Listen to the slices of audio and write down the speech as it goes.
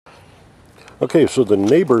Okay, so the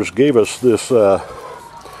neighbors gave us this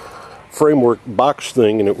framework box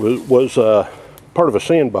thing, and it was part of a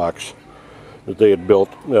sandbox that they had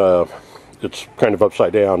built. It's kind of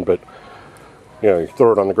upside down, but you know, you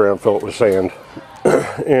throw it on the ground, fill it with sand.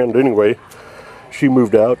 And anyway, she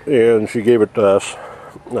moved out and she gave it to us.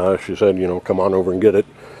 She said, you know, come on over and get it,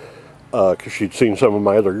 because she'd seen some of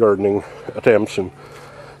my other gardening attempts and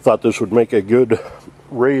thought this would make a good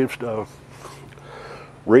raised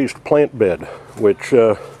plant bed, which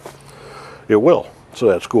it will. So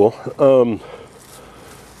that's cool.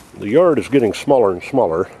 The yard is getting smaller and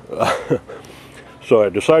smaller. So I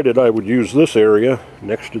decided I would use this area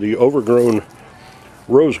next to the overgrown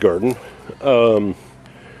rose garden,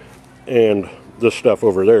 and this stuff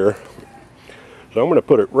over there. So I'm going to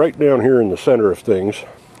put it right down here in the center of things.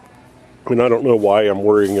 And I don't know why I'm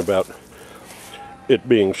worrying about it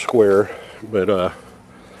being square, but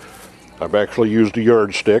I've actually used a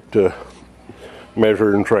yardstick to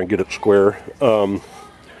measure and try and get it square. I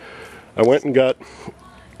went and got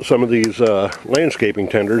some of these landscaping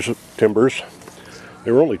timbers.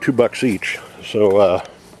 They were only $2 each, so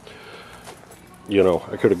you know,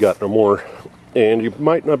 I could have gotten more. And you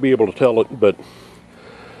might not be able to tell it, but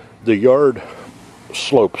the yard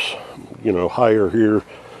slopes, you know, higher here,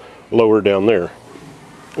 lower down there.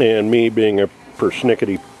 And me being a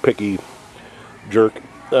persnickety picky jerk,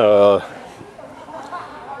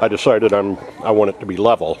 I decided I want it to be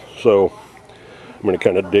level. So I'm going to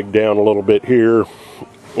kind of dig down a little bit here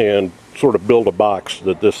and sort of build a box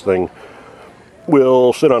that this thing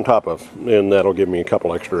will sit on top of, and that'll give me a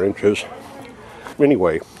couple extra inches.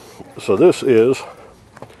 Anyway, so this is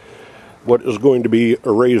what is going to be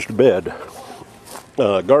a raised bed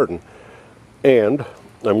garden, and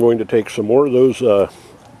I'm going to take some more of those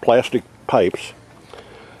plastic pipes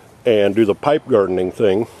and do the pipe gardening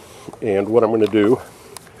thing. And what I'm going to do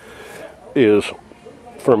is,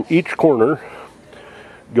 from each corner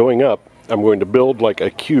going up, I'm going to build like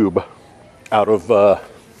a cube out of the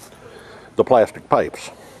plastic pipes,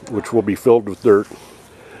 which will be filled with dirt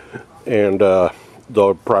and the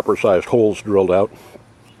proper sized holes drilled out.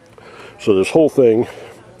 So this whole thing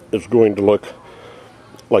is going to look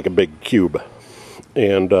like a big cube.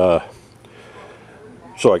 And so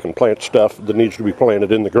I can plant stuff that needs to be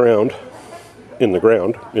planted in the ground, in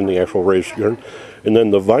the actual raised garden. And then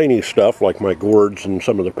the viney stuff, like my gourds and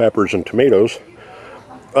some of the peppers and tomatoes,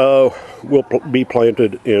 will be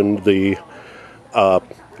planted in the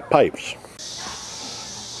pipes.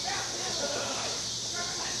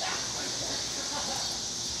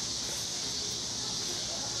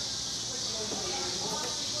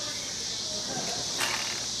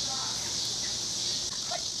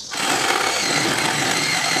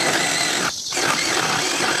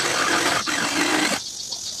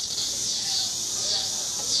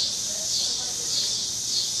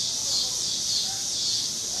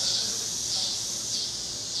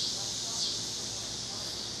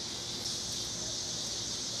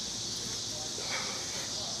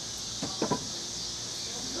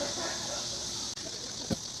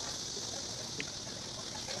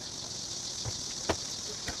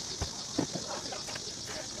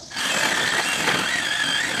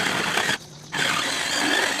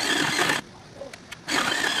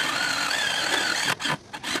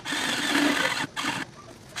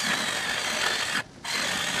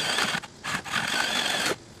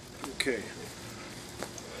 Okay,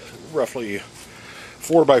 roughly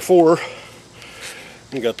 4x4.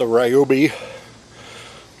 You got the Ryobi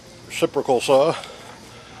reciprocal saw,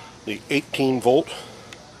 the 18-volt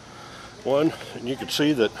one, and you can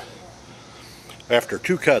see that after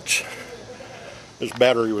 2 cuts, this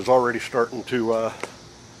battery was already starting to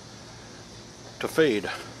fade.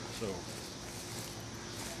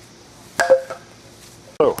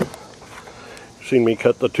 So, seen me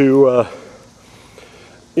cut the 2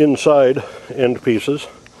 inside end pieces,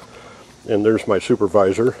 and there's my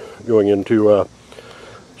supervisor going in to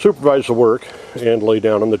supervise the work and lay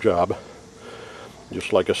down on the job,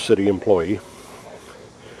 just like a city employee.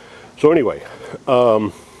 So anyway,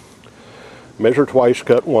 measure twice,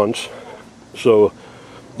 cut once. So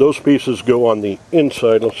those pieces go on the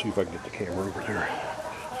inside. Let's see if I can get the camera over there.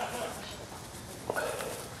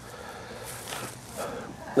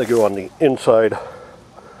 They go on the inside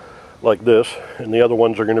like this, and the other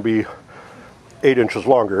ones are going to be 8 inches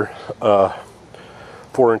longer,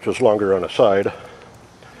 4 inches longer on a side.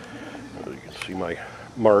 You can see my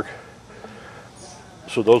mark.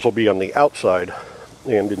 So those will be on the outside,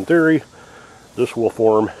 and in theory this will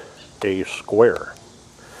form a square,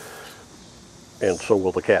 and so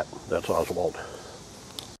will the cat. That's Oswald.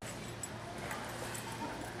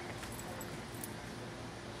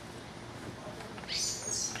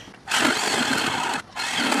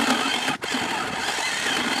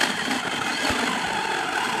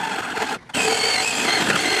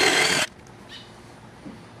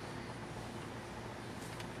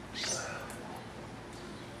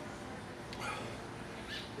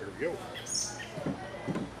 go.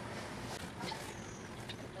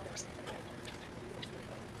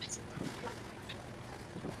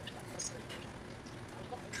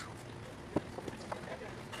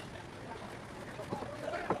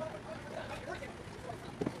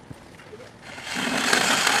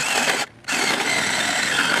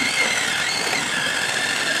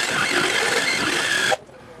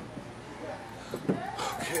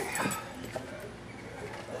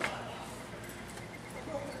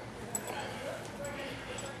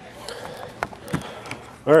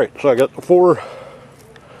 Alright, so I got the 4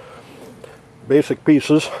 basic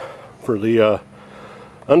pieces for the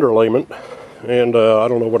underlayment, and I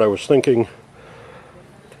don't know what I was thinking,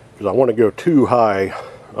 because I want to go too high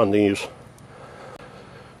on these,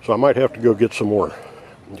 so I might have to go get some more,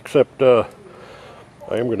 except I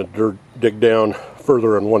am going to dig down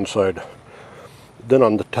further on one side than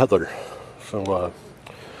on the tether, so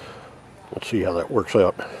let's see how that works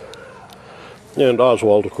out. And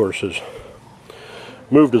Oswald, of course, has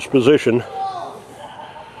moved his position.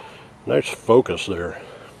 Nice focus there.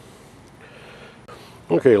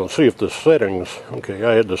 Okay, let's see if the settings, okay,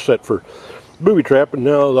 I had this set for booby trap, and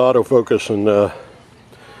now the autofocus, and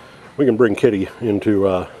we can bring Kitty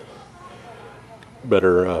into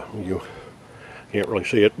better, you can't really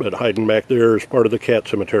see it, but hiding back there is part of the cat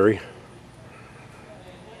cemetery.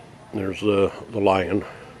 There's the lion.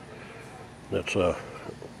 That's where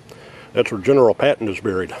General Patton is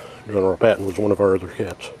buried. General Patton was one of our other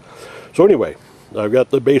cats. So anyway, I've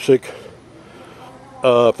got the basic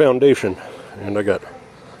foundation, and I got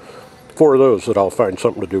 4 of those that I'll find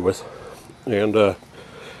something to do with, and the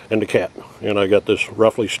cat. And I got this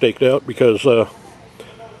roughly staked out because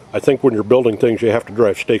I think when you're building things you have to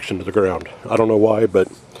drive stakes into the ground. I don't know why,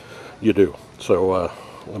 but you do. So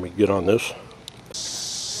let me get on this.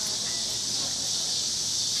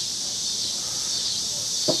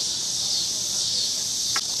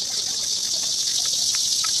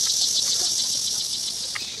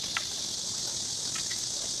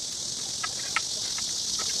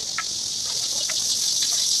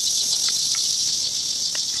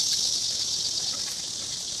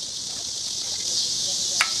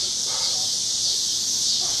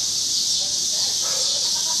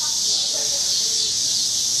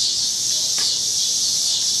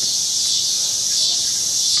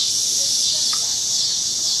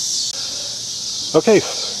 Okay,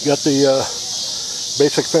 got the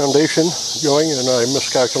basic foundation going, and I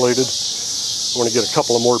miscalculated. I want to get a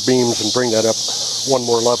couple of more beams and bring that up 1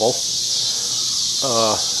 more level,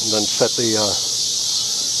 and then set the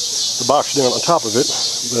box down on top of it.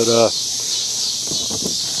 But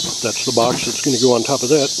that's the box that's going to go on top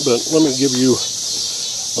of that. But let me give you,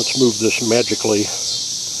 let's move this magically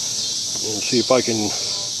and see if I can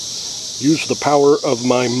use the power of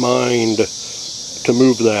my mind to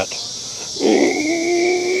move that.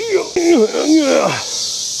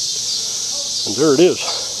 And there it is,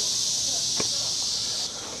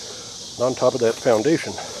 on top of that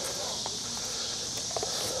foundation.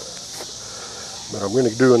 But I'm going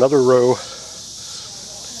to do another row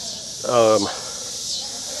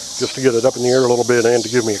just to get it up in the air a little bit, and to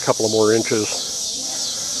give me a couple of more inches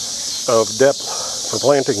of depth for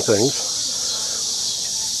planting things.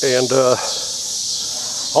 And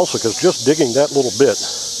also, because just digging that little bit,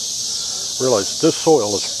 realize this soil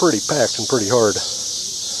is pretty packed and pretty hard,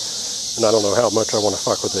 and I don't know how much I want to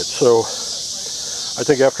fuck with it. So I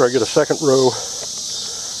think after I get a second row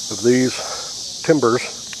of these timbers,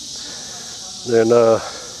 then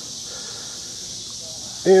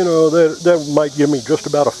you know, that might give me just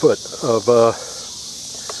about a foot of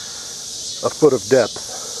depth,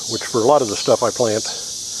 which for a lot of the stuff I plant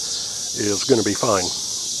is going to be fine.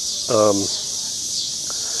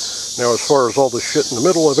 Now, as far as all the shit in the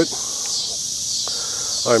middle of it,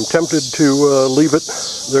 I'm tempted to leave it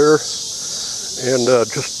there and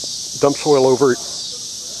just dump soil over it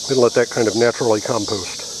and let that kind of naturally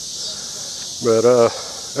compost. But I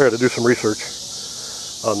got to do some research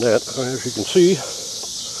on that. As you can see,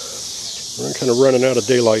 we're kind of running out of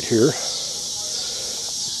daylight here.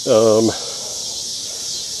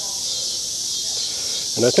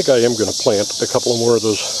 And I think I am going to plant a couple of more of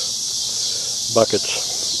those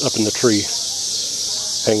buckets up in the tree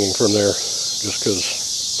hanging from there, just because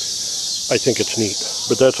I think it's neat.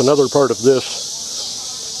 But that's another part of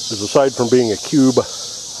this, is aside from being a cube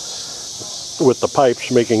with the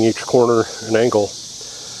pipes making each corner an angle,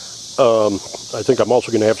 I think I'm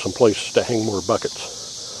also going to have some place to hang more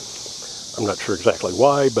buckets. I'm not sure exactly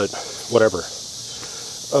why, but whatever.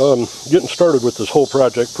 Getting started with this whole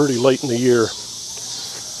project pretty late in the year,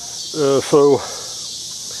 so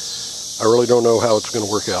I really don't know how it's going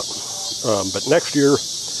to work out. But next year,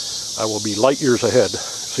 I will be light years ahead.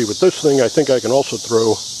 See, with this thing, I think I can also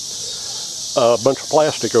throw a bunch of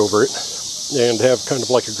plastic over it and have kind of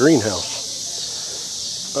like a greenhouse.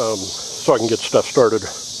 So I can get stuff started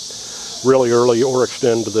really early or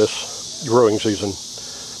extend this growing season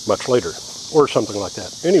much later, or something like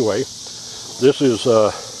that. Anyway, this is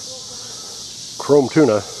Chrome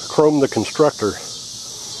Tuna, Chrome the Constructor,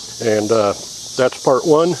 and that's part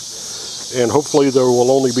one, and hopefully there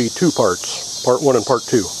will only be two parts, part one and part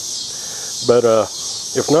two. But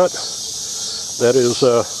if not, that is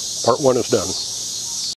part one is done.